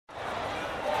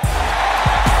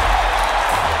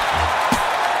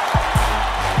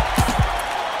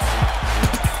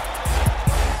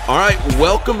All right,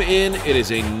 welcome in. It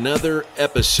is another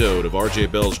episode of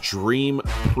RJ Bell's Dream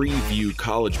Preview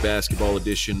College Basketball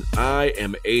Edition. I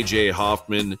am AJ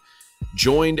Hoffman,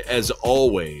 joined as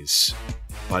always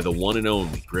by the one and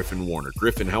only Griffin Warner.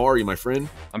 Griffin, how are you, my friend?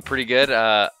 I'm pretty good.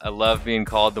 I love being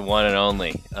called the one and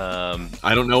only.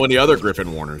 I don't know any other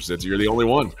Griffin Warners. You're the only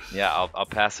one. Yeah, I'll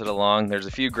pass it along. There's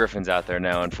a few Griffins out there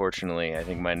now, unfortunately. I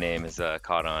think my name is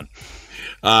caught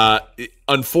on.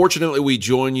 Unfortunately, we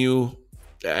join you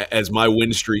as my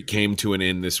win streak came to an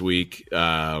end this week.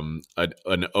 An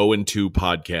 0-2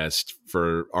 podcast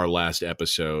for our last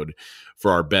episode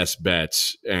for our best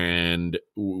bets, and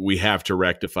we have to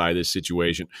rectify this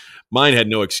situation. Mine had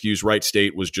no excuse. Wright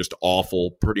State was just awful,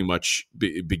 pretty much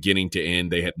beginning to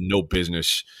end. They had no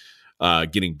business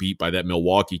getting beat by that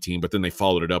Milwaukee team, but then they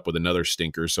followed it up with another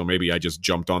stinker, so maybe I just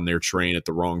jumped on their train at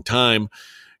the wrong time.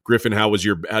 Griffin, how'd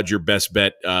your best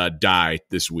bet die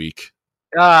this week?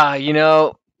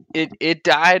 It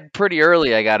died pretty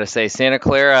early, I got to say. Santa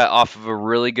Clara off of a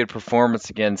really good performance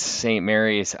against St.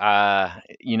 Mary's.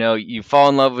 You fall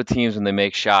in love with teams when they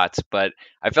make shots, but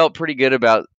I felt pretty good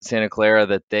about Santa Clara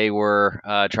that they were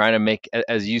trying to make,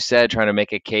 as you said, trying to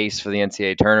make a case for the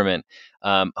NCAA tournament.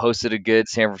 Hosted a good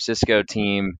San Francisco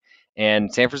team,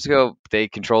 and San Francisco, they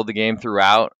controlled the game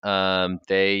throughout.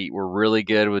 They were really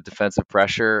good with defensive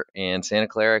pressure, and Santa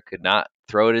Clara could not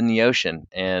throw it in the ocean.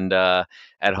 And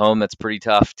at home, that's pretty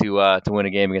tough to win a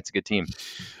game against a good team.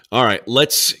 All right,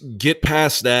 let's get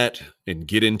past that and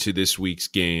get into this week's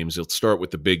games. Let's start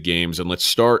with the big games, and let's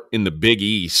start in the Big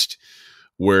East,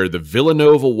 where the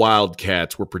Villanova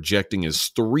Wildcats were projecting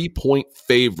as 3-point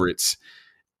favorites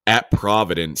at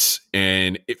Providence.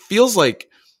 And it feels like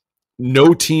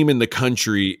no team in the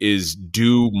country is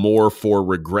due more for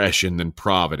regression than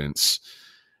Providence.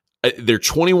 They're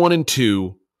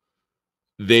 21-2.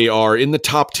 They are in the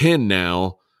top 10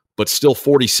 now, but still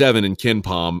 47 in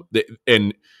KenPom.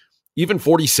 And even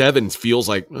 47 feels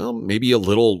like, well, maybe a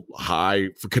little high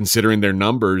for considering their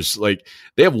numbers. Like,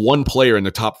 they have one player in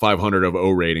the top 500 of O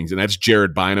ratings, and that's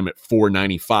Jared Bynum at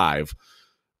 495.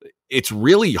 It's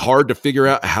really hard to figure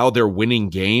out how they're winning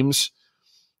games.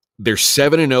 They're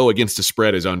 7-0 against the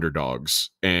spread as underdogs,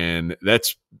 and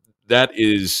that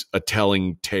is a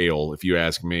telling tale, if you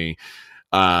ask me.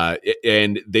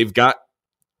 And they've got,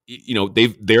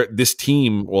 this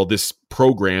team, this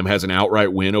program has an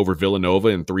outright win over Villanova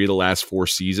in 3 of the last 4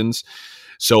 seasons.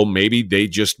 So maybe they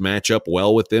just match up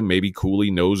well with them. Maybe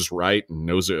Cooley knows right and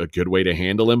knows a good way to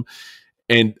handle him.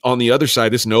 And on the other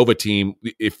side, this Nova team,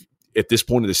 if at this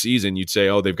point of the season, you'd say,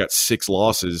 they've got 6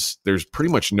 losses. There's pretty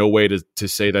much no way to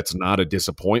say that's not a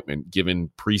disappointment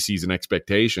given preseason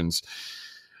expectations.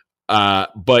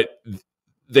 But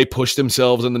they pushed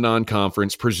themselves in the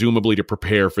non-conference, presumably to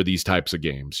prepare for these types of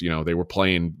games. They were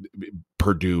playing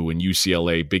Purdue and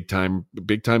UCLA, big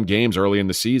time games early in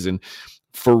the season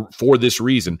for this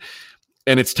reason.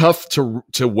 And it's tough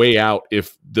to weigh out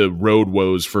if the road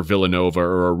woes for Villanova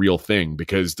are a real thing,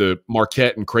 because the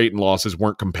Marquette and Creighton losses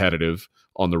weren't competitive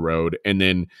on the road. And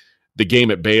then the game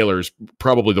at Baylor's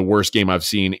probably the worst game I've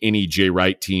seen any Jay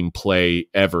Wright team play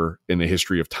ever in the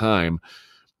history of time.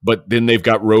 But then they've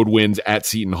got road wins at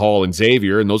Seton Hall and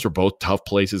Xavier, and those are both tough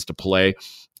places to play.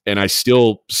 And I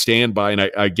still stand by,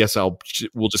 and I guess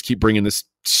we'll just keep bringing this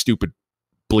stupid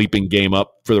bleeping game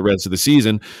up for the rest of the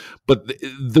season. But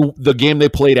the game they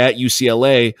played at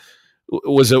UCLA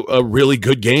was a really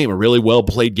good game, a really well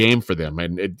played game for them,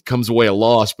 and it comes away a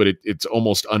loss, but it's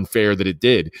almost unfair that it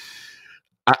did.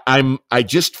 I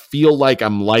just feel like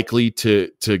I'm likely to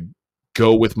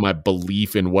go with my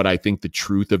belief in what I think the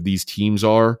truth of these teams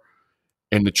are,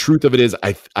 and the truth of it is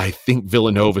I think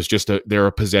Villanova is they're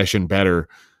a possession better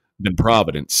than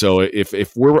Providence. So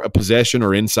if we're a possession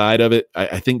or inside of it,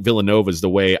 I think Villanova is the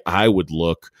way I would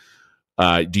look.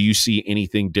 Do you see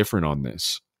anything different on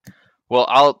this? Well,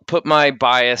 I'll put my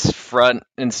bias front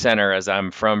and center, as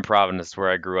I'm from Providence, where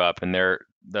I grew up, and they're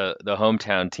the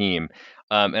hometown team.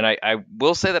 And I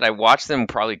will say that I watched them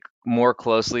probably more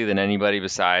closely than anybody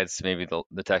besides maybe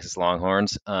the Texas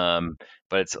Longhorns.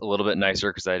 But it's a little bit nicer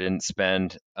because I didn't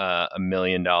spend $1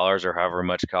 million or however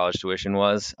much college tuition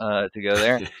was to go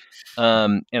there.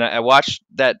 And I watched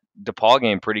that DePaul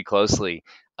game pretty closely.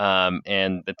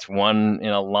 And it's one in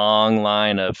a long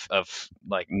line of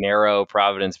like narrow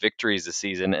Providence victories this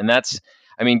season.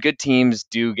 And good teams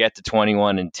do get to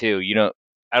 21-2.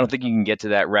 I don't think you can get to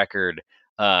that record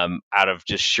out of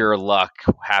just sheer luck,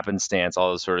 happenstance, all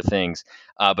those sort of things.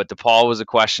 But DePaul was a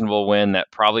questionable win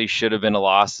that probably should have been a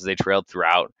loss as they trailed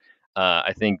throughout.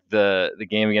 I think the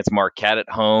game against Marquette at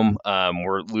home,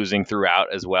 we're losing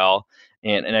throughout as well.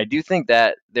 And I do think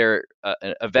that they're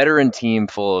a veteran team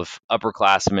full of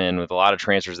upperclassmen with a lot of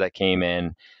transfers that came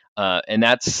in. And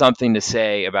that's something to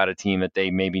say about a team that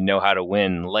they maybe know how to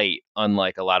win late,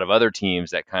 unlike a lot of other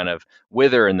teams that kind of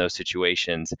wither in those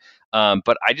situations.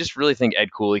 But I just really think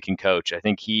Ed Cooley can coach. I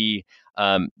think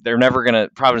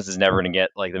Providence is never gonna get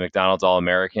like the McDonald's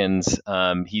All-Americans.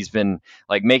 He's been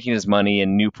like making his money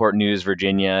in Newport News,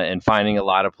 Virginia, and finding a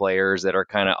lot of players that are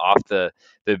kind of off the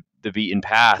beaten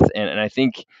path. And I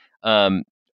think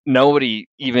nobody,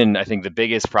 even I think the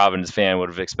biggest Providence fan, would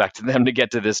have expected them to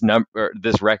get to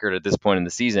this record at this point in the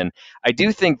season. I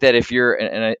do think that if you're,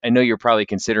 and I know you're probably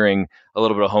considering a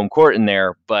little bit of home court in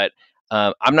there, but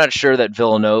I'm not sure that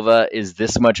Villanova is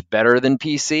this much better than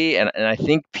PC, and I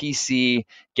think PC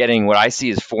getting what I see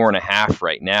is 4.5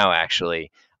 right now. Actually,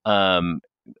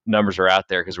 numbers are out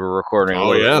there because we're recording a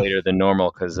little bit later than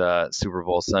normal because Super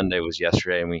Bowl Sunday was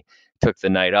yesterday and we took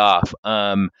the night off.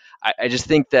 I just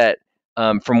think that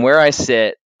from where I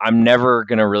sit, I'm never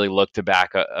going to really look to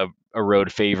back a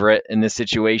road favorite in this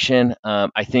situation.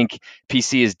 I think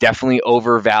PC is definitely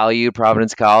overvalued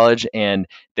Providence College, and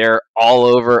they're all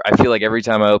over. I feel like every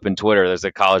time I open Twitter, there's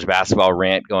a college basketball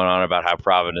rant going on about how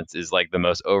Providence is like the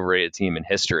most overrated team in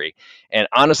history. And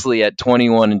honestly, at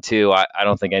 21-2, I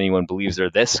don't think anyone believes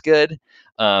they're this good.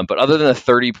 But other than a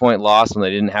 30-point loss when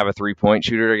they didn't have a 3-point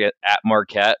shooter at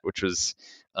Marquette, which was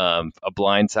a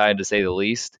blindside to say the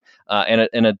least,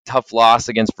 and a tough loss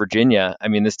against Virginia. I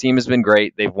mean, this team has been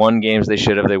great. They've won games they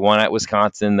should have. They won at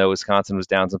Wisconsin, though Wisconsin was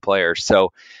down some players.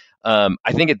 So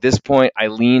I think at this point, I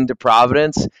lean to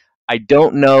Providence. I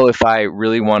don't know if I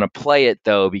really want to play it,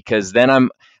 though, because then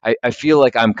I feel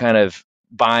like I'm kind of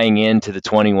buying into the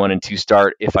 21-2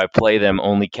 start if I play them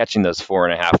only catching those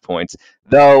 4.5 points.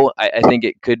 Though I think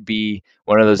it could be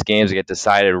one of those games that get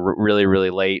decided really,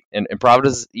 really late. And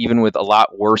Providence, even with a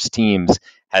lot worse teams,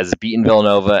 has beaten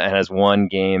Villanova and has won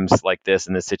games like this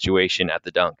in this situation at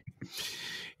the dunk.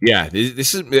 Yeah,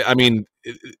 this is. I mean,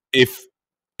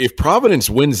 if Providence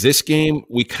wins this game,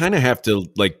 we kind of have to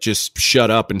like just shut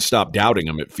up and stop doubting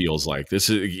them. It feels like this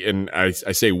is, and I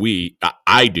say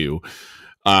I do,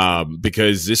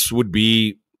 because this would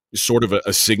be sort of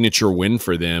a signature win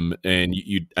for them, and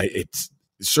it's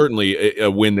certainly a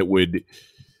win that would.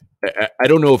 I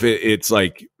don't know if it's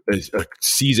like a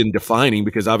season defining,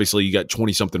 because obviously you got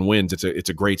 20-something wins. It's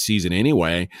a great season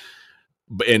anyway.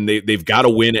 And they've got to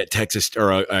win at Texas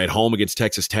or at home against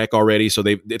Texas Tech already. So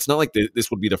it's not like this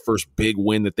would be the first big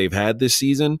win that they've had this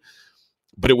season,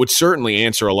 but it would certainly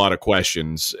answer a lot of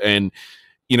questions. And,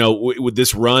 you know, with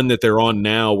this run that they're on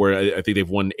now, where I think they've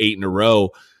won 8 in a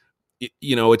row,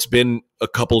 you know, it's been a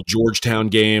couple Georgetown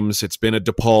games. It's been a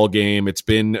DePaul game. It's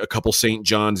been a couple St.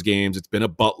 John's games. It's been a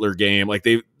Butler game. Like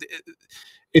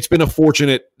it's been a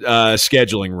fortunate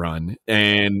scheduling run,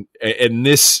 and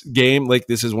this game, like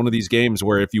this is one of these games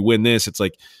where if you win this, it's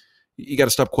like you got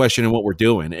to stop questioning what we're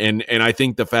doing. And I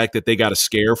think the fact that they got a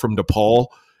scare from DePaul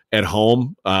at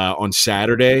home on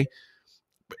Saturday,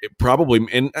 probably,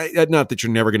 and not that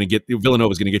you're never going to get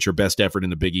Villanova's going to get your best effort in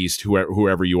the Big East,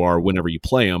 whoever you are, whenever you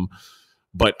play them.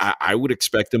 But I would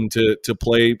expect them to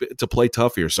play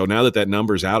tough here. So now that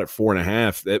number's out at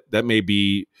 4.5, that may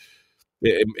be.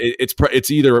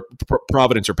 It's either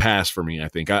Providence or pass for me. I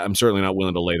think I'm certainly not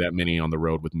willing to lay that many on the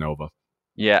road with Nova.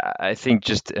 Yeah, I think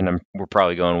we're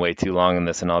probably going way too long on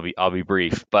this, and I'll be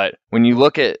brief. But when you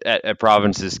look at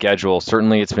Providence's schedule,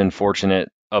 certainly it's been fortunate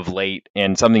of late,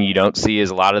 and something you don't see is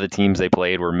a lot of the teams they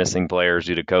played were missing players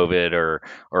due to COVID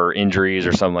or injuries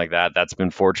or something like that. That's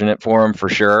been fortunate for them for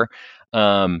sure.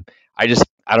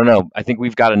 I don't know. I think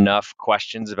we've got enough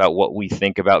questions about what we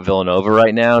think about Villanova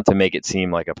right now to make it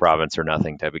seem like a Providence or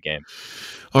nothing type of game.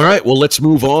 All right, well, let's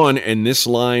move on. And this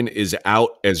line is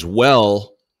out as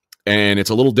well, and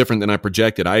it's a little different than I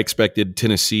projected. I expected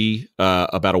Tennessee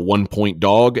about a 1-point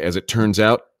dog. As it turns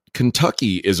out,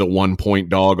 Kentucky is a 1-point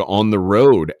dog on the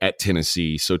road at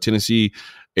Tennessee. So Tennessee,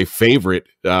 a favorite,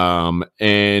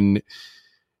 and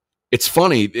it's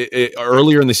funny.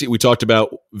 Earlier in the season, we talked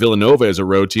about Villanova as a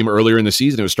road team. Earlier in the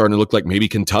season, it was starting to look like maybe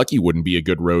Kentucky wouldn't be a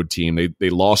good road team. They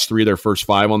lost 3 of their first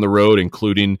 5 on the road,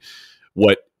 including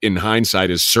what, in hindsight,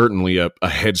 is certainly a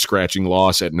head-scratching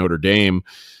loss at Notre Dame.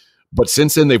 But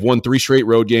since then, they've won 3 straight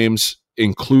road games,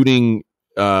 including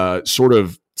sort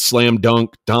of slam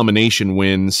dunk domination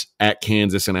wins at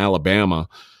Kansas and Alabama.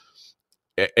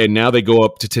 And now they go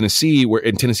up to Tennessee,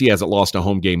 and Tennessee hasn't lost a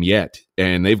home game yet.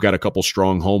 And they've got a couple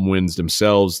strong home wins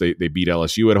themselves. They beat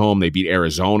LSU at home. They beat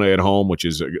Arizona at home, which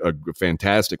is a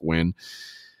fantastic win.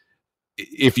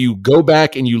 If you go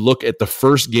back and you look at the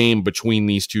first game between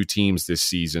these two teams this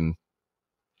season,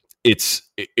 it's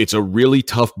a really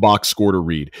tough box score to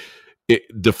read.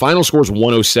 The final score is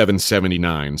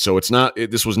 107-79. So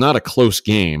this was not a close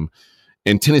game.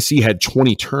 And Tennessee had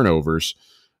 20 turnovers.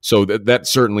 So that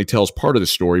certainly tells part of the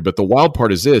story. But the wild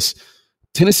part is this: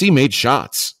 Tennessee made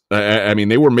shots. I mean,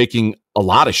 they were making a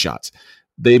lot of shots.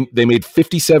 They made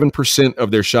 57%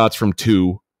 of their shots from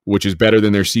two, which is better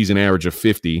than their season average of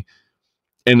 50.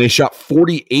 And they shot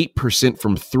 48%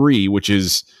 from three, which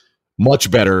is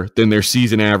much better than their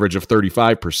season average of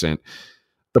 35%.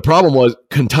 The problem was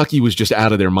Kentucky was just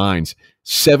out of their minds.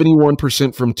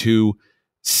 71% from two,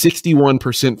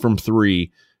 61% from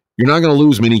three. You're not going to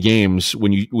lose many games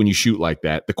when you shoot like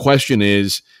that. The question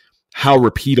is, how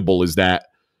repeatable is that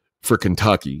for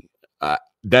Kentucky?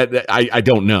 That I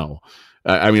don't know.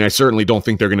 I mean, I certainly don't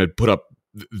think they're going to put up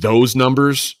those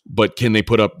numbers, but can they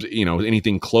put up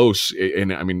anything close?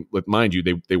 And I mean, mind you,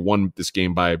 they won this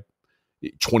game by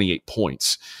 28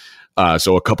 points.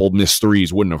 So a couple missed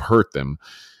threes wouldn't have hurt them.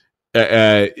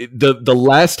 The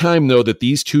last time, though, that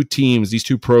these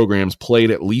two programs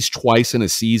played at least twice in a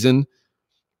season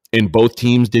and both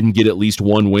teams didn't get at least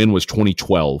one win was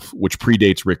 2012, which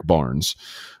predates Rick Barnes.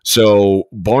 So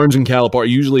Barnes and Calipari,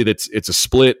 usually it's a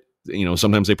split.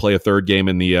 Sometimes they play a third game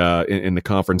in the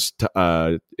conference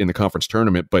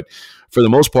tournament, but for the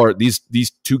most part, these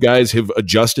two guys have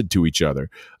adjusted to each other,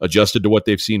 adjusted to what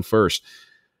they've seen first.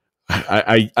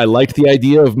 I like the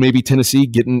idea of maybe Tennessee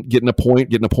getting a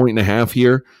point and a half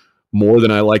here more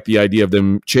than I like the idea of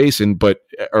them chasing,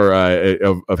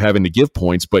 of having to give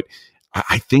points. But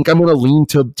I think I'm going to lean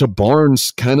to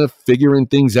Barnes kind of figuring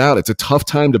things out. It's a tough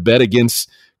time to bet against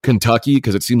Kentucky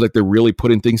because it seems like they're really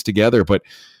putting things together. But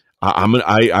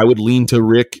I would lean to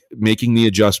Rick making the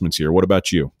adjustments here. What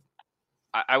about you?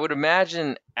 I would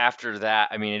imagine after that,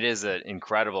 I mean, it is an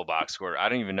incredible box score. I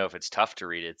don't even know if it's tough to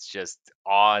read. It's just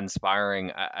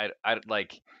awe-inspiring.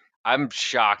 I'm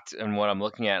shocked in what I'm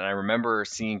looking at. And I remember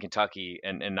seeing Kentucky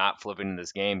and not flipping in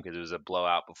this game because it was a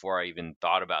blowout before I even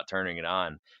thought about turning it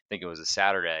on. I think it was a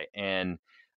Saturday. And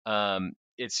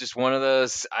it's just one of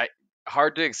those,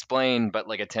 hard to explain, but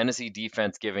like a Tennessee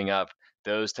defense giving up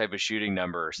those type of shooting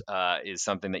numbers is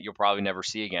something that you'll probably never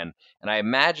see again. And I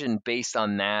imagine based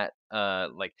on that,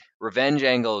 like revenge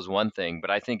angle is one thing,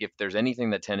 but I think if there's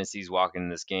anything that Tennessee's walking in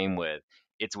this game with,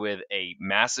 it's with a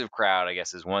massive crowd, I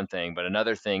guess is one thing. But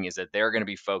another thing is that they're going to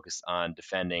be focused on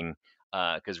defending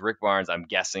because Rick Barnes, I'm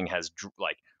guessing, has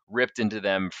ripped into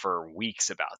them for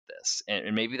weeks about this.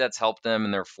 And maybe that's helped them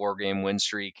in their 4-game win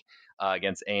streak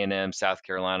against A&M, South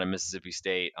Carolina, Mississippi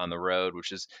State on the road,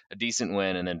 which is a decent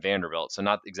win, and then Vanderbilt. So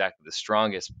not exactly the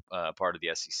strongest part of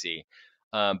the SEC,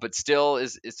 but still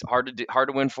it's hard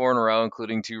to win 4 in a row,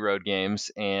 including 2 road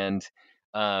games. And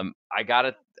I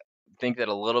gotta think that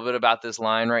a little bit about this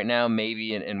line right now,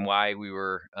 maybe, and why we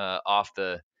were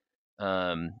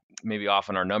maybe off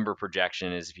on our number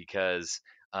projection is because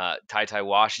Ty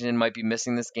Washington might be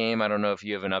missing this game. I don't know if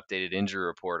you have an updated injury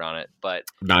report on it, but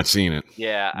not seen it.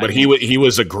 Yeah, but he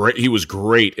was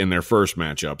great in their first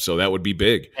matchup, so that would be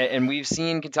big. And we've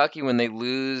seen Kentucky when they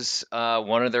lose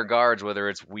one of their guards, whether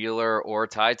it's Wheeler or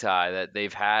Ty, that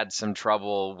they've had some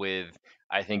trouble with,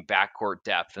 I think, backcourt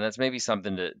depth, and that's maybe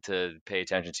something to pay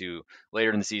attention to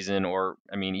later in the season, or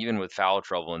I mean, even with foul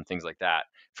trouble and things like that.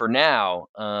 For now,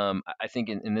 I think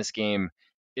in this game,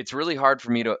 it's really hard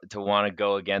for me to want to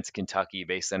go against Kentucky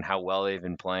based on how well they've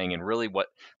been playing and really what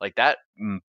like that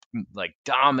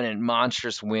dominant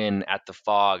monstrous win at the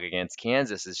Fog against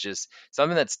Kansas is just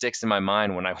something that sticks in my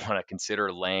mind when I want to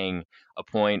consider laying a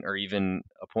point or even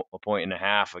a point and a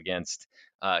half against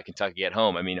Kentucky at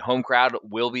home. I mean, home crowd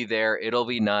will be there. It'll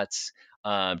be nuts.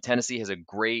 Tennessee has a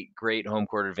great home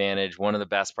court advantage, one of the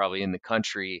best probably in the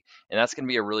country, and that's going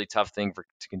to be a really tough thing for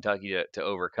Kentucky to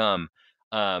overcome.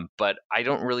 But I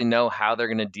don't really know how they're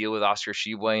going to deal with Oscar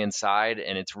Tshiebwe inside,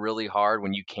 and it's really hard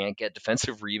when you can't get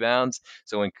defensive rebounds.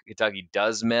 So when Kentucky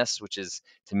does miss, which is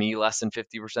to me less than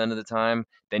 50% of the time,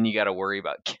 then you got to worry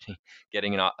about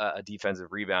getting a defensive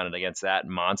rebound against that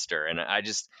monster. And I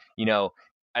just,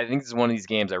 I think this is one of these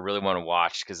games I really want to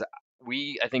watch because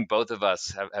I think both of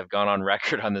us have gone on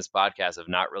record on this podcast of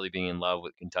not really being in love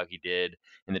with Kentucky did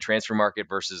in the transfer market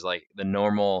versus like the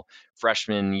normal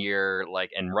freshman year,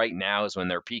 and right now is when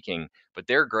they're peaking, but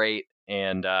they're great.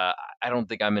 And I don't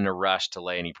think I'm in a rush to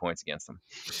lay any points against them.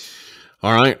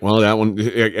 All right. Well, that one,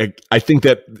 I think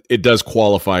that it does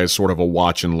qualify as sort of a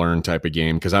watch and learn type of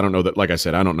game because I don't know that, like I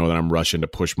said, I don't know that I'm rushing to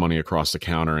push money across the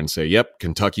counter and say, yep,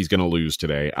 Kentucky's going to lose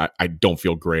today. I don't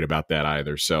feel great about that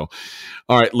either. So,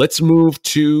 all right, let's move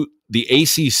to the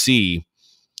ACC.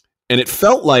 And it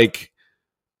felt like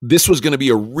this was going to be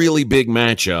a really big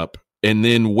matchup. And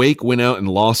then Wake went out and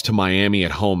lost to Miami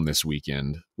at home this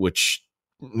weekend, which,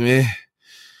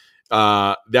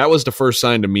 that was the first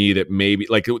sign to me that maybe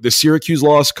like the Syracuse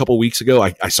loss a couple weeks ago,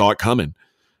 I saw it coming.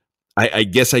 I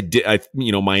guess I did.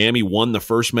 Miami won the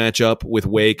first matchup with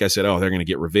Wake. I said, oh, they're going to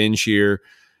get revenge here.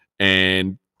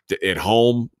 And at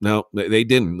home, no, they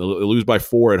didn't. They lose by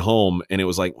 4 at home. And it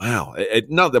was like, wow,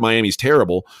 not that Miami's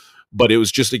terrible, but it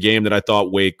was just a game that I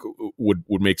thought Wake would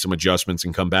make some adjustments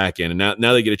and come back in. And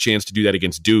now they get a chance to do that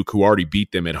against Duke, who already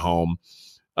beat them at home,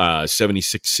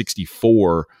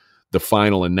 76-64, the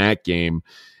final in that game.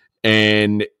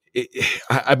 And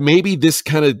maybe this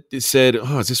kind of said,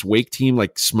 oh, is this Wake team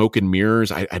like smoke and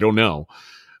mirrors? I don't know.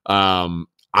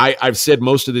 I've said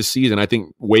most of this season, I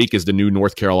think Wake is the new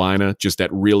North Carolina, just that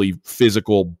really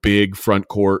physical, big front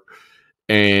court.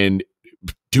 And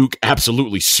Duke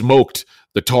absolutely smoked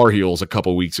the Tar Heels a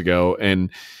couple weeks ago. And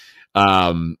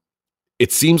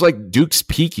it seems like Duke's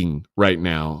peaking right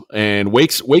now. And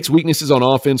Wake's weaknesses on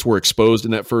offense were exposed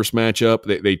in that first matchup.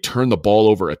 They turned the ball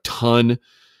over a ton.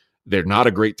 They're not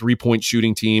a great three-point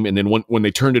shooting team. And then when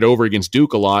they turned it over against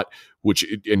Duke a lot,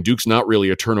 and Duke's not really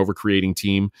a turnover creating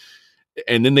team,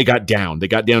 and then they got down. They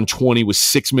got down 20 with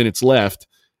 6 minutes left,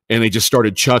 and they just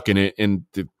started chucking it, and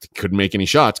they couldn't make any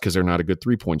shots because they're not a good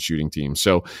three-point shooting team.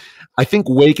 So I think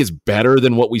Wake is better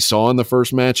than what we saw in the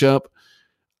first matchup.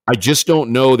 I just don't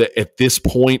know that at this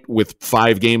point, with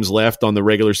 5 games left on the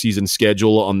regular season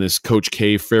schedule on this Coach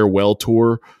K farewell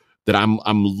tour, that I'm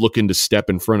looking to step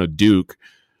in front of Duke.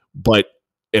 But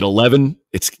at 11,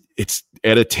 it's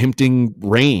at a tempting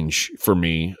range for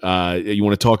me. You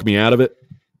want to talk me out of it?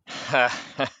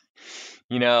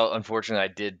 Unfortunately, I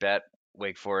did bet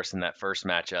Wake Forest in that first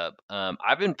matchup.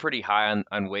 I've been pretty high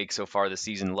on Wake so far this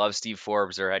season. Love Steve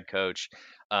Forbes, their head coach.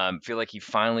 Feel like he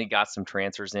finally got some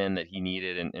transfers in that he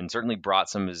needed, and certainly brought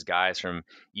some of his guys from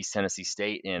East Tennessee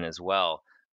State in as well,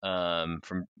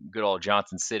 from good old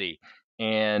Johnson City.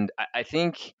 And I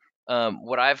think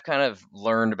what I've kind of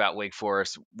learned about Wake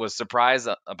Forest was surprised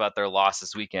about their loss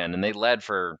this weekend, and they led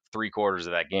for 3/4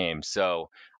 of that game. So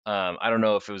I don't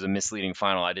know if it was a misleading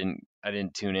final. I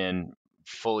didn't tune in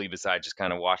fully besides just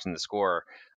kind of watching the score.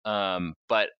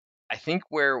 But I think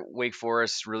where Wake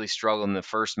Forest really struggled in the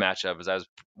first matchup, as I was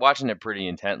watching it pretty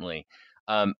intently,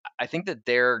 I think that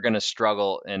they're going to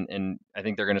struggle, and I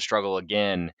think they're going to struggle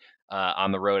again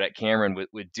on the road at Cameron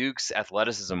with Duke's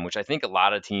athleticism, which I think a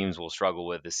lot of teams will struggle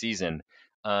with this season.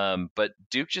 But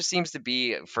Duke just seems to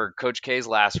be, for Coach K's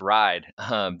last ride,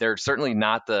 they're certainly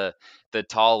not the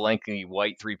tall, lengthy,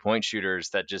 white three-point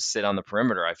shooters that just sit on the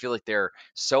perimeter. I feel like they're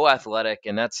so athletic,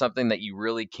 and that's something that you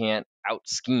really can't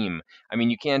out-scheme. I mean,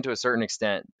 you can to a certain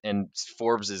extent, and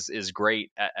Forbes is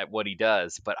great at what he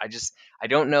does, but I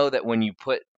don't know that when you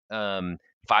put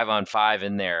 5-on-5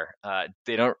 in there,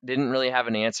 they didn't really have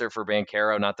an answer for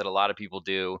Banchero. Not that a lot of people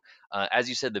do. As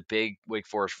you said, the big Wake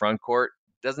Forest front court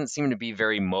doesn't seem to be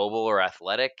very mobile or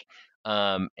athletic.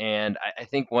 And I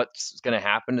think what's going to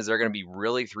happen is they're going to be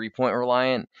really 3-point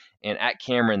reliant. And at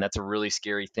Cameron, that's a really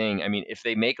scary thing. I mean, if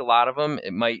they make a lot of them,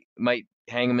 it might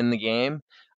hang them in the game.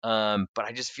 But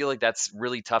I just feel like that's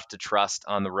really tough to trust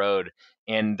on the road.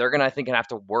 And they're going to, I think, have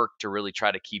to work to really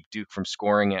try to keep Duke from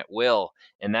scoring at will.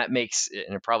 And that makes it,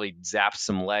 and it probably zaps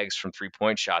some legs from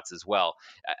 3-point shots as well.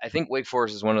 I think Wake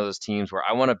Forest is one of those teams where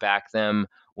I want to back them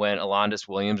when Alondas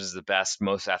Williams is the best,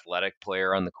 most athletic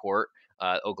player on the court.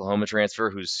 Oklahoma transfer,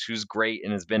 who's great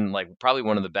and has been like probably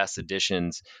one of the best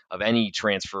additions of any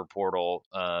transfer portal.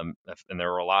 And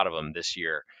there were a lot of them this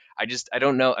year. I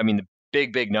don't know. I mean, the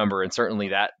big number, and certainly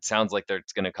that sounds like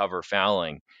it's going to cover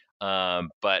fouling.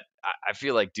 But I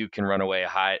feel like Duke can run away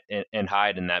and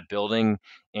hide in that building.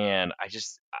 And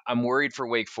I'm worried for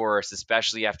Wake Forest,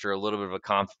 especially after a little bit of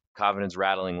a confidence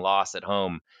rattling loss at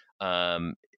home.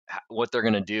 What they're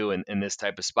going to do in this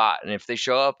type of spot. And if they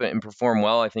show up and perform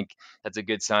well, I think that's a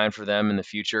good sign for them in the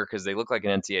future, because they look like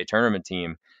an NCAA tournament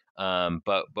team.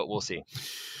 But we'll see.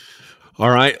 All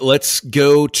right, let's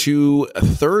go to a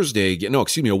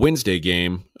Wednesday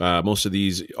game. Most of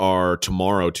these are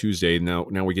tomorrow, Tuesday. Now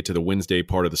we get to the Wednesday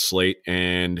part of the slate,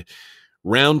 and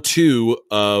round 2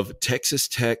 of Texas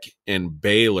Tech and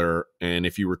Baylor. And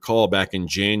if you recall, back in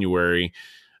January,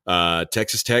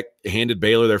 Texas Tech handed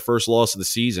Baylor their first loss of the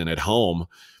season at home,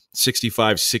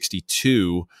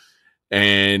 65-62.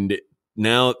 And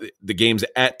now the game's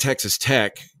at Texas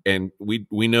Tech, and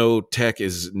we know Tech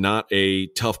is not a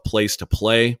tough place to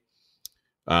play.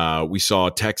 We saw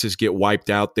Texas get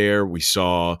wiped out there. We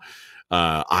saw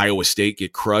Iowa State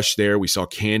get crushed there. We saw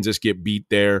Kansas get beat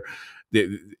there.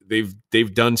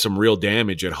 They've done some real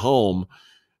damage at home.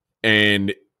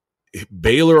 And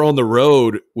Baylor on the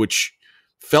road, which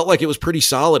felt like it was pretty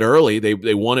solid early.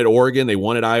 They won at Oregon. They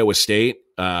won at Iowa State.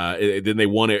 Then they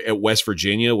won at West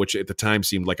Virginia, which at the time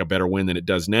seemed like a better win than it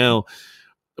does now.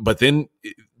 But then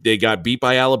they got beat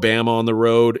by Alabama on the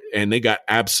road, and they got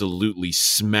absolutely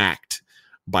smacked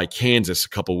by Kansas a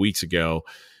couple weeks ago.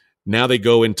 Now they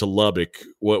go into Lubbock.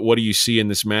 What do you see in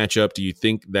this matchup? Do you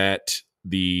think that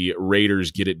the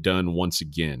Raiders get it done once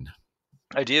again?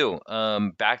 I do.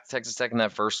 Back to Texas Tech in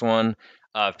that first one.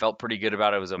 Felt pretty good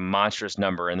about it. It was a monstrous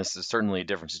number, and this is certainly a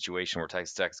different situation where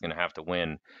Texas Tech is going to have to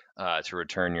win to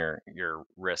return your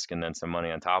risk and then some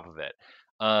money on top of it.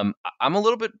 I'm a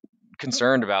little bit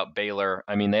concerned about Baylor.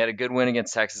 I mean, they had a good win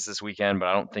against Texas this weekend, but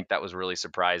I don't think that was really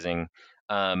surprising.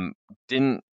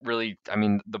 Didn't really, I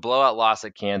mean, the blowout loss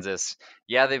at Kansas,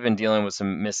 yeah, they've been dealing with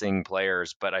some missing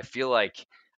players, but I feel like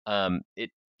it,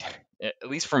 at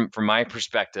least from my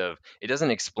perspective, it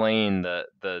doesn't explain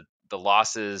the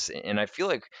losses. And I feel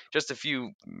like just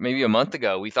maybe a month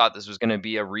ago, we thought this was going to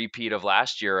be a repeat of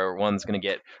last year, or one's going to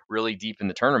get really deep in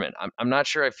the tournament. I'm not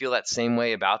sure I feel that same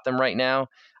way about them right now.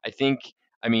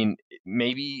 I mean,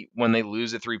 maybe when they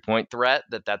lose a 3-point threat,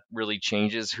 that really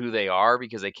changes who they are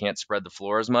because they can't spread the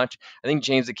floor as much. I think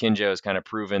James Akinjo has kind of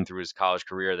proven through his college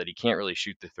career that he can't really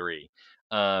shoot the three.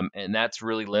 And that's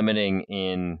really limiting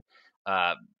in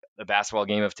the basketball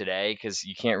game of today because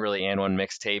you can't really and one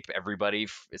mixtape everybody,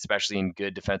 especially in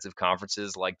good defensive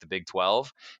conferences like the Big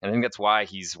 12. And I think that's why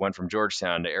he's went from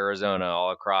Georgetown to Arizona,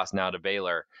 all across now to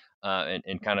Baylor,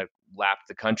 and kind of lapped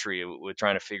the country with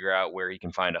trying to figure out where he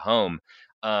can find a home.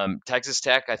 Texas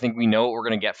Tech, I think we know what we're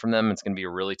going to get from them. It's going to be a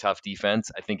really tough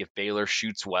defense. I think if Baylor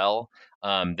shoots well,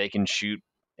 they can shoot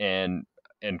and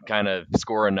kind of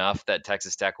score enough that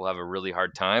Texas Tech will have a really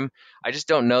hard time. I just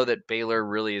don't know that Baylor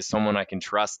really is someone I can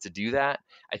trust to do that.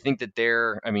 I think that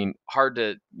definitely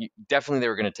they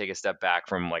were going to take a step back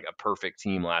from like a perfect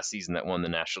team last season that won the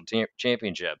national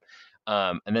championship.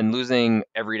 And then losing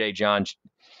everyday John,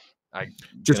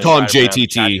 just call him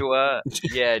JTT.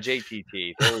 Yeah,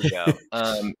 JTT. There we go.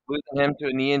 Losing him to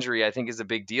a knee injury, I think, is a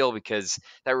big deal because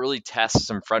that really tests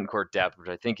some front court depth, which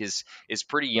I think is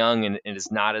pretty young and is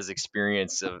not as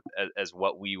experienced as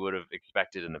what we would have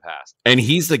expected in the past. And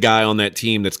he's the guy on that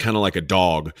team that's kind of like a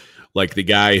dog, like the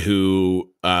guy who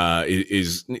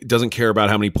doesn't care about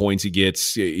how many points he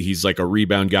gets. He's like a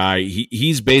rebound guy.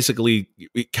 He's basically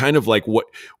kind of like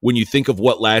when you think of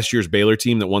what last year's Baylor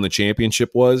team that won the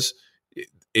championship was.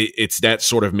 It's that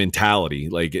sort of mentality,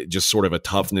 like just sort of a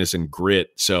toughness and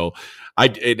grit. So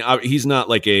he's not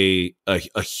like a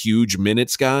huge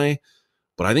minutes guy,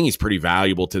 but I think he's pretty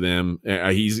valuable to them.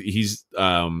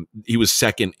 He was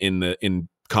second in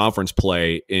conference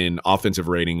play in offensive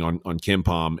rating on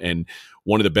KenPom and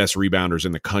one of the best rebounders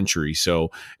in the country.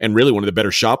 So, and really one of the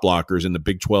better shot blockers in the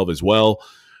Big 12 as well.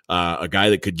 A guy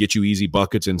that could get you easy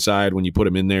buckets inside when you put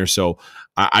him in there. So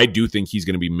I do think he's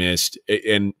going to be missed.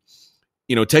 And,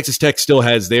 you know, Texas Tech still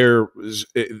has their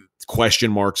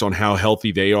question marks on how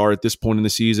healthy they are at this point in the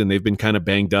season. They've been kind of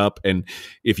banged up. And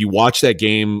if you watch that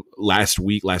game last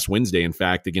Wednesday, in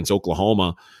fact, against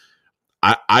Oklahoma,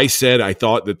 I said I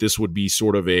thought that this would be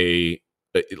sort of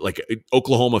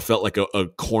Oklahoma felt like a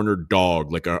cornered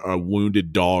dog, like a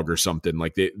wounded dog or something.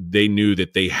 Like they knew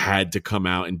that they had to come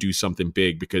out and do something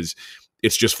big because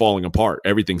it's just falling apart.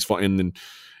 Everything's falling. And then,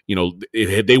 you know,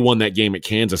 had they won that game at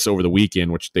Kansas over the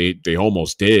weekend, which they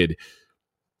almost did,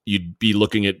 you'd be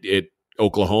looking at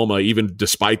Oklahoma, even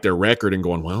despite their record, and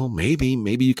going, well, maybe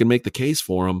you can make the case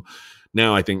for them.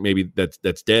 Now I think maybe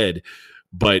that's dead.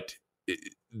 But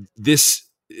it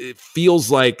feels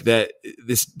like that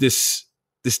this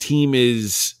team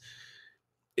is,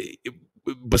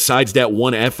 besides that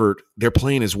one effort, they're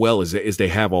playing as well as they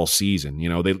have all season. You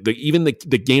know, even the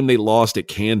game they lost at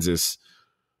Kansas,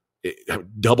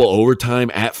 double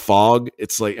overtime at Fog.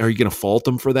 It's like, are you going to fault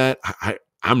them for that?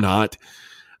 I'm not.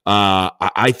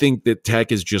 I think that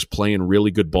Tech is just playing really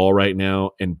good ball right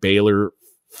now, and Baylor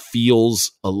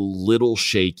feels a little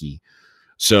shaky.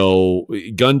 So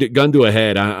gun to a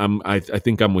head. I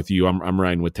think I'm with you. I'm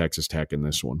riding with Texas Tech in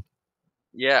this one.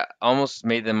 Yeah, almost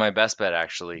made them my best bet,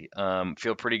 actually.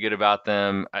 Feel pretty good about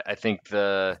them. I think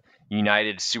the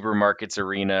United Supermarkets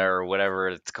Arena, or whatever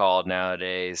it's called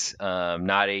nowadays,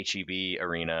 not HEB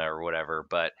Arena or whatever,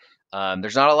 but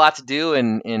there's not a lot to do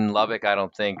in Lubbock, I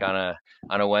don't think, on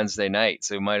a Wednesday night.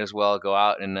 So we might as well go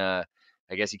out and I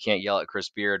guess you can't yell at Chris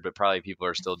Beard, but probably people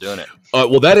are still doing it.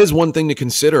 Well, that is one thing to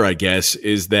consider, I guess,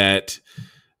 is that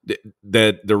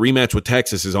the rematch with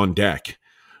Texas is on deck.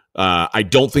 I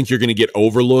don't think you're going to get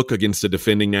overlook against the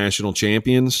defending national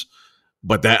champions,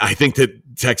 but I think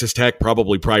that Texas Tech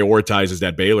probably prioritizes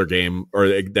that Baylor game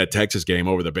or that Texas game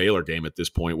over the Baylor game at this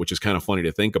point, which is kind of funny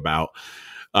to think about.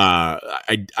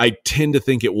 I tend to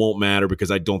think it won't matter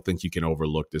because I don't think you can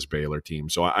overlook this Baylor team.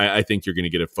 So I think you're going to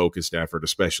get a focused effort,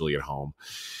 especially at home.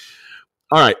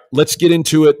 All right, let's get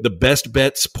into it. The best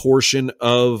bets portion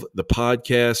of the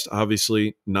podcast.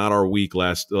 Obviously, not our week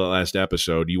last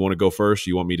episode. Do you want to go first? Or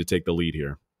you want me to take the lead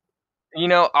here?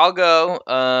 I'll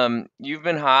go. You've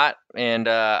been hot, and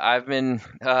I've been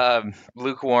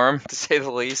lukewarm, to say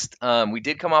the least. We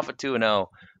did come off a 2-0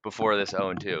 before this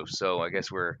 0-2, so I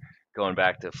guess we're going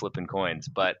back to flipping coins.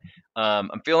 But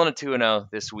I'm feeling a 2-0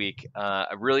 this week.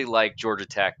 I really like Georgia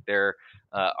Tech. Their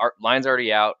line's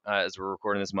already out as we're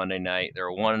recording this Monday night. They're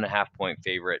a 1.5-point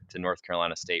favorite to North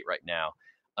Carolina State right now.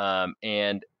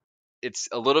 And it's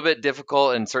a little bit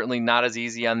difficult and certainly not as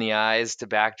easy on the eyes to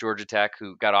back Georgia Tech,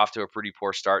 who got off to a pretty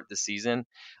poor start this season.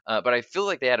 But I feel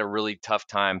like they had a really tough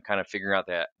time kind of figuring out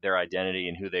their identity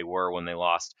and who they were when they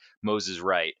lost Moses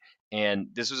Wright. And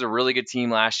this was a really good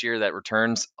team last year that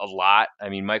returns a lot. I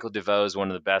mean, Michael DeVoe is one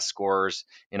of the best scorers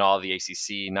in all of the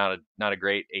ACC. Not a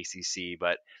great ACC,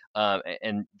 but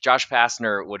and Josh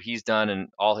Pastner, what he's done in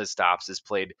all his stops is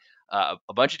played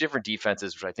a bunch of different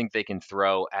defenses, which I think they can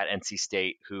throw at NC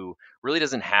State, who really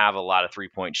doesn't have a lot of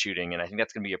three-point shooting. And I think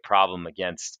that's going to be a problem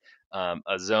against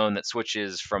a zone that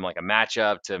switches from like a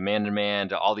matchup to man-to-man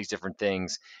to all these different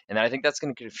things. And I think that's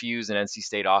going to confuse an NC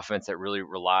State offense that really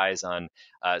relies on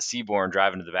Seabron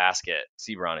driving to the basket.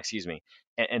 Seabron, excuse me.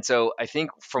 And so I think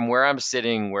from where I'm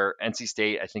sitting, where NC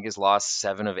State, I think, has lost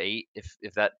 7 of 8,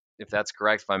 if that's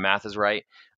correct, if my math is right.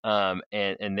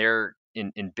 And they're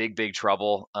in big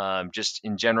trouble, just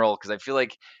in general, because I feel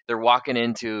like they're walking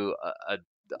into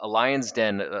a lion's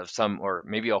den of some, or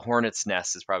maybe a hornet's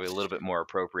nest is probably a little bit more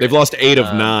appropriate. They've lost 8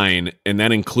 of 9, and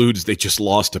that includes they just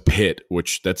lost to Pitt,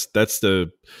 which that's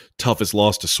the toughest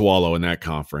loss to swallow in that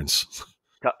conference.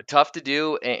 Tough to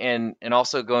do, and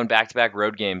also going back-to-back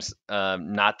road games,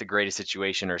 not the greatest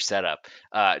situation or setup.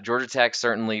 Georgia Tech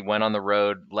certainly went on the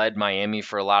road, led Miami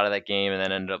for a lot of that game, and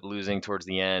then ended up losing towards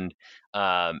the end.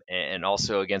 And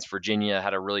also against Virginia,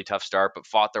 had a really tough start, but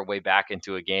fought their way back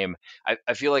into a game.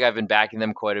 I feel like I've been backing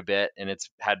them quite a bit, and it's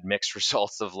had mixed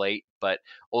results of late. But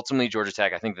ultimately, Georgia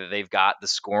Tech, I think that they've got the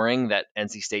scoring that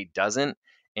NC State doesn't,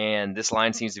 and this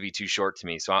line seems to be too short to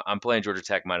me. So I'm playing Georgia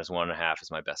Tech -1.5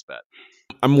 as my best bet.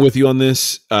 I'm with you on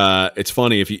this. It's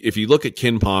funny if you look at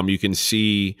KenPom, you can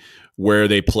see where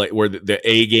they play, where the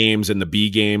A games and the B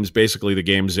games, basically the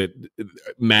games that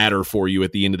matter for you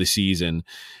at the end of the season.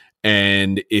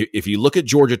 And if you look at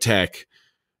Georgia Tech,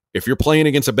 if you're playing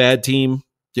against a bad team,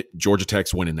 Georgia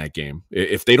Tech's winning that game.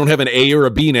 If they don't have an A or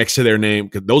a B next to their name,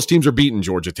 because those teams are beating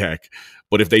Georgia Tech,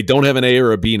 but if they don't have an A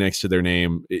or a B next to their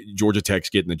name, Georgia Tech's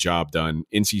getting the job done.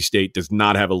 NC State does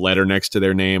not have a letter next to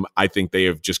their name. I think they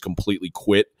have just completely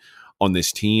quit on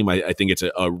this team. I think it's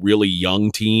a really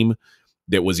young team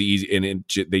that was easy, and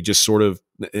they just sort of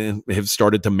have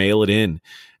started to mail it in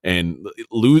and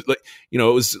lose. It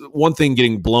was one thing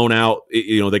getting blown out.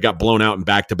 They got blown out in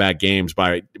back-to-back games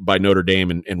by Notre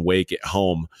Dame and Wake at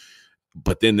home,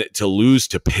 but then to lose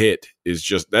to Pitt is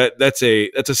just that's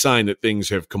a sign that things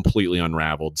have completely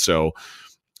unraveled. So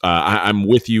I'm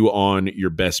with you on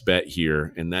your best bet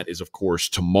here, and that is, of course,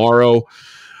 tomorrow.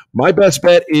 My best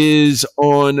bet is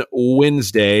on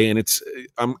Wednesday, and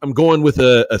I'm going with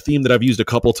a theme that I've used a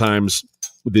couple times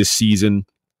this season,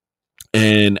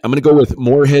 and I'm going to go with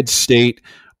Morehead State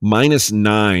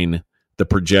 -9, the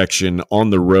projection on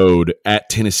the road at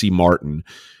Tennessee Martin.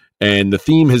 And the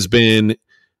theme has been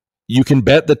you can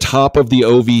bet the top of the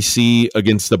OVC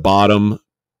against the bottom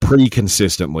pretty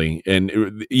consistently,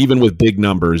 and even with big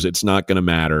numbers, it's not going to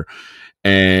matter.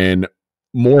 And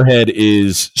Morehead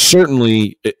is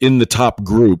certainly in the top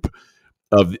group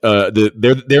of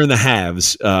they're in the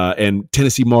haves, and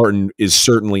Tennessee Martin is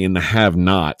certainly in the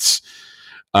have-nots.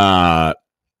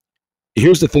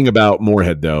 Here's the thing about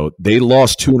Morehead, though. They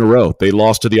lost 2 in a row. They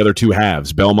lost to the other 2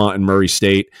 halves, Belmont and Murray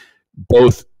State,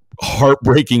 both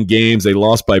heartbreaking games. They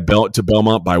lost to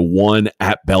Belmont by 1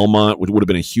 at Belmont, which would have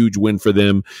been a huge win for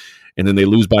them, and then they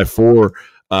lose by 4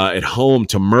 at home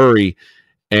to Murray.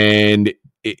 And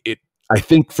I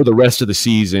think for the rest of the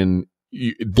season,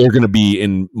 they're going to be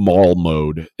in maul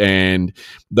mode. And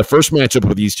the first matchup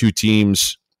with these two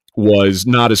teams was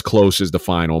not as close as the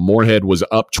final. Morehead was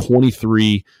up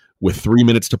 23 with 3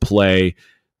 minutes to play.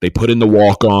 They put in the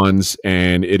walk-ons,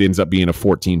 and it ends up being a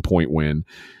 14-point win.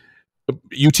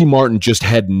 UT Martin just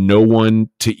had no one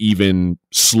to even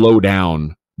slow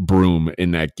down Broome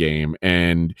in that game.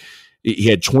 And he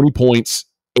had 20 points,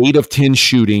 8 of 10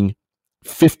 shooting,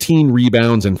 15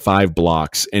 rebounds and 5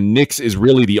 blocks. And Nix is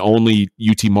really the only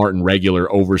UT Martin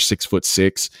regular over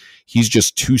 6'6". He's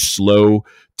just too slow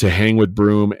to hang with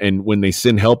Broome. And when they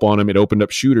send help on him, it opened up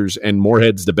shooters. And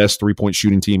Moorhead's the best 3-point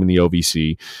shooting team in the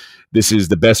OVC. This is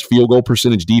the best field goal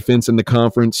percentage defense in the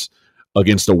conference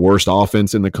against the worst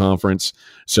offense in the conference.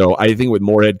 So I think with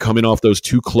Moorhead coming off those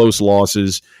 2 close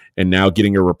losses and now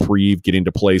getting a reprieve, getting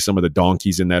to play some of the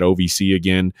donkeys in that OVC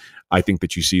again, I think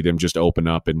that you see them just open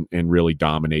up and really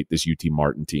dominate this UT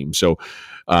Martin team. So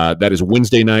that is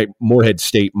Wednesday night. Moorhead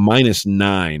State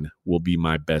 -9 will be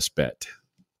my best bet.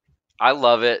 I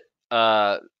love it.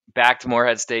 Back to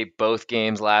Moorhead State, both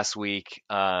games last week,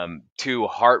 2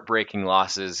 heartbreaking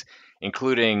losses,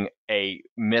 including a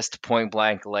missed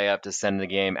point-blank layup to send the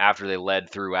game after they led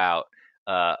throughout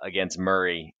against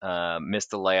Murray.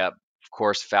 Missed the layup, of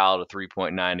course, fouled, a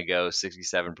 3.9 to go,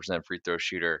 67% free throw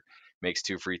shooter, makes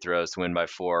 2 free throws to win by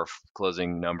 4.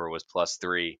 Closing number was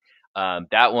 +3.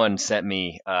 That one sent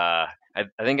me, I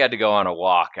think I had to go on a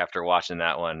walk after watching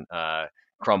that one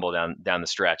crumble down the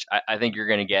stretch. I think you're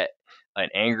going to get an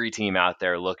angry team out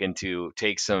there looking to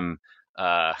take some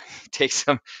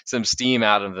steam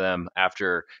out of them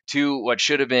after 2 what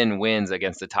should have been wins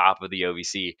against the top of the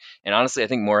OVC. And honestly, I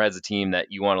think Moorhead's a team that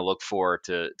you want to look for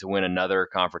to win another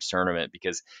conference tournament,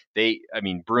 because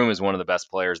Broome is one of the best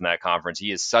players in that conference.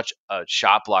 He is such a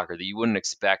shot blocker that you wouldn't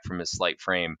expect from his slight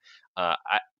frame.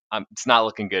 It's not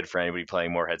looking good for anybody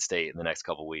playing Moorhead State in the next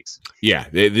couple of weeks. Yeah,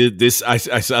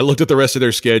 I looked at the rest of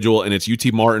their schedule, and it's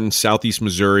UT Martin, Southeast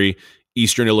Missouri,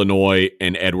 Eastern Illinois,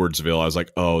 and Edwardsville. I was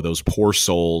like, oh, those poor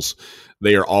souls.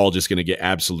 They are all just going to get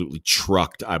absolutely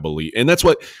trucked, I believe. And that's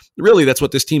what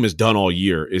this team has done all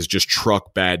year, is just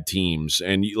truck bad teams.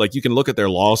 And you can look at their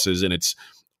losses, and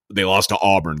they lost to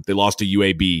Auburn, they lost to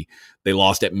UAB, they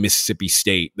lost at Mississippi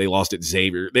State, they lost at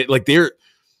Xavier.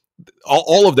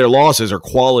 All of their losses are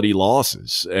quality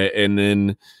losses. And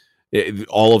then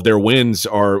all of their wins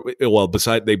are,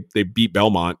 besides they beat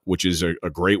Belmont, which is a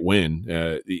great win,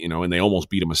 and they almost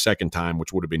beat them a second time,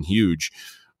 which would have been huge.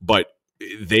 But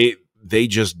they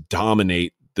just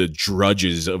dominate the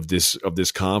drudges of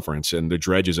this conference and the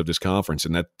dredges of this conference,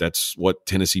 and that's what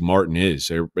Tennessee Martin is.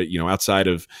 They're, outside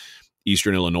of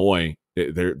Eastern Illinois,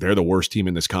 they're the worst team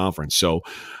in this conference. So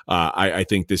I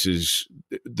think this is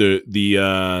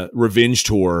the revenge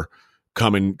tour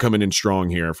coming in strong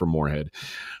here for Moorhead.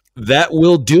 That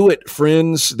will do it,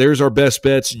 friends. There's our best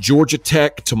bets. Georgia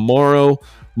Tech tomorrow,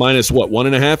 minus what,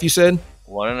 1.5, you said?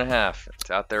 1.5.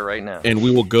 It's out there right now. And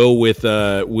we will go with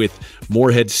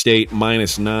Moorhead State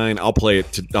 -9. I'll play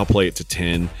it to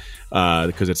 10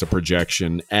 because it's a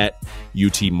projection at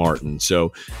UT Martin.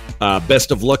 So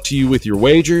best of luck to you with your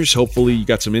wagers. Hopefully you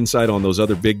got some insight on those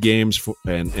other big games,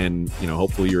 and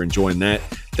hopefully you're enjoying that.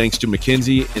 Thanks to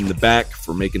Mackenzie in the back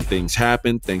for making things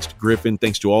happen. Thanks to Griffin.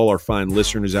 Thanks to all our fine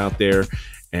listeners out there.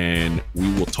 And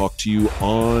we will talk to you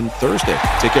on Thursday.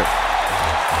 Take care.